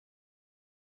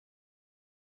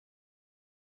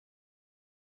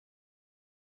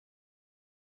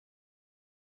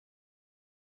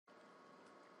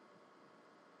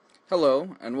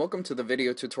Hello, and welcome to the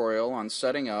video tutorial on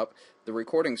setting up the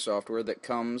recording software that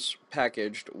comes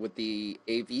packaged with the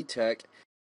AVTech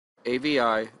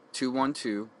AVI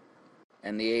 212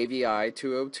 and the AVI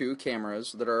 202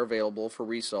 cameras that are available for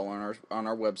resale on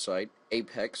our website,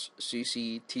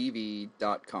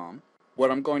 ApexCCTV.com.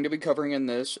 What I'm going to be covering in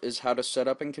this is how to set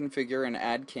up and configure and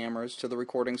add cameras to the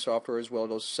recording software, as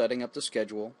well as setting up the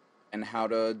schedule and how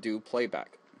to do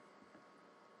playback.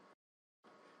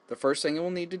 The first thing you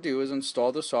will need to do is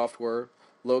install the software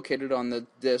located on the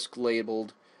disk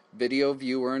labeled Video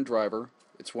Viewer and Driver.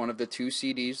 It's one of the two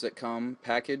CDs that come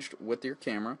packaged with your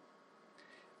camera.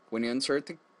 When you insert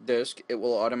the disk, it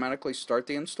will automatically start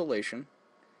the installation,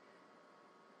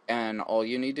 and all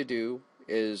you need to do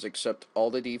is accept all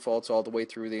the defaults all the way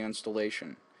through the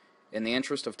installation. In the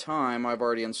interest of time, I've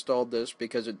already installed this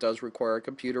because it does require a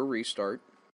computer restart.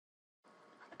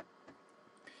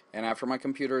 And after my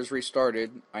computer is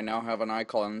restarted, I now have an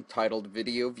icon titled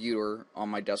Video Viewer on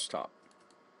my desktop.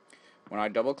 When I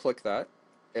double click that,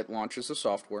 it launches the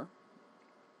software.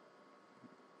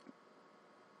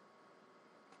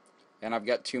 And I've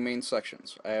got two main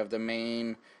sections. I have the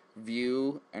main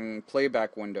view and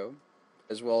playback window,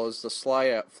 as well as the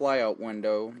flyout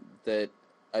window that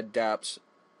adapts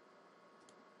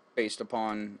based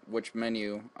upon which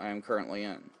menu I am currently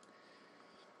in.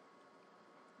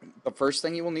 The first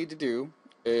thing you will need to do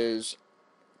is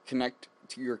connect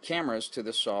to your cameras to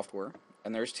this software,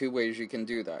 and there's two ways you can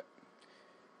do that.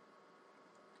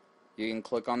 You can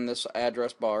click on this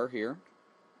address bar here,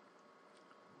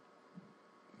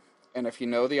 and if you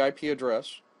know the IP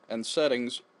address and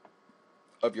settings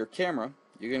of your camera,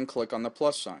 you can click on the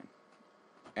plus sign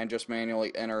and just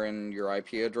manually enter in your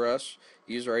IP address,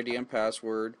 user ID and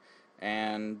password,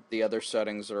 and the other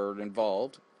settings that are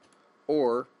involved.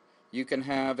 Or you can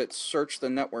have it search the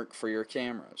network for your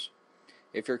cameras.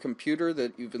 If your computer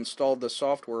that you've installed the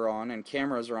software on and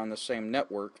cameras are on the same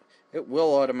network, it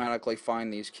will automatically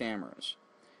find these cameras.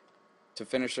 To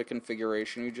finish the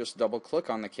configuration, you just double click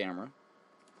on the camera,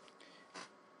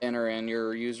 enter in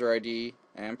your user ID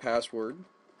and password,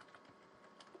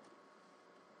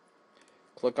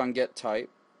 click on Get Type,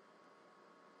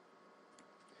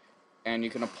 and you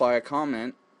can apply a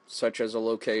comment such as a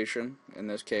location. In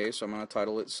this case, I'm going to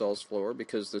title it Sales Floor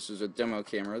because this is a demo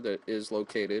camera that is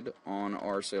located on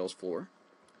our sales floor,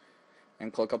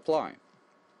 and click Apply.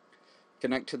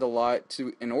 In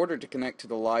order to connect to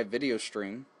the live video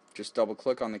stream, just double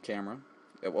click on the camera.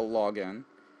 It will log in,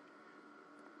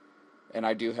 and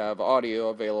I do have audio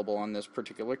available on this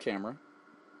particular camera.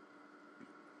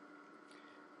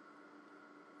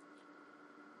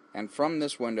 And from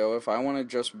this window, if I want to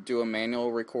just do a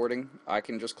manual recording, I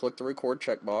can just click the record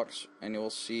checkbox, and you'll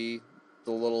see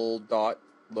the little dot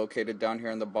located down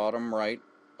here in the bottom right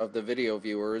of the video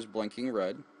viewer is blinking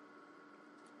red.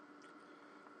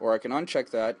 Or I can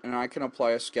uncheck that, and I can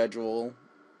apply a schedule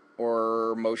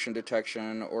or motion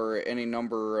detection or any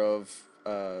number of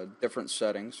different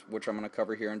settings, which I'm going to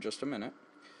cover here in just a minute,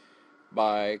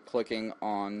 by clicking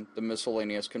on the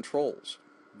miscellaneous controls.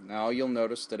 Now you'll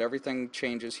notice that everything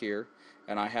changes here,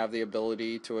 and I have the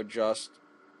ability to adjust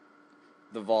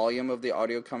the volume of the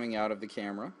audio coming out of the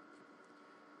camera.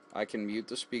 I can mute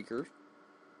the speaker.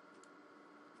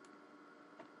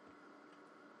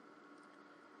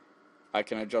 I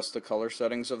can adjust the color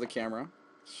settings of the camera,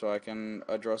 so I can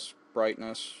adjust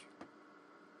brightness,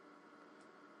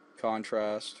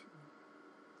 contrast.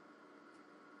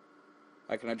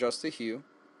 I can adjust the hue.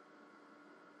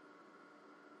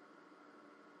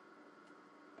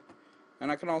 And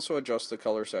I can also adjust the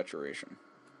color saturation.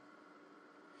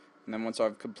 And then once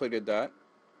I've completed that,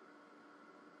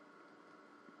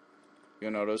 you'll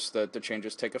notice that the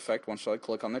changes take effect once I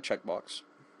click on the checkbox.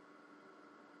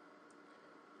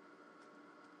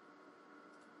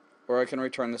 Or I can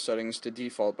return the settings to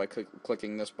default by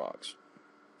clicking this box.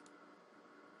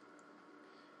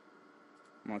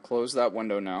 I'm going to close that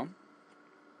window now.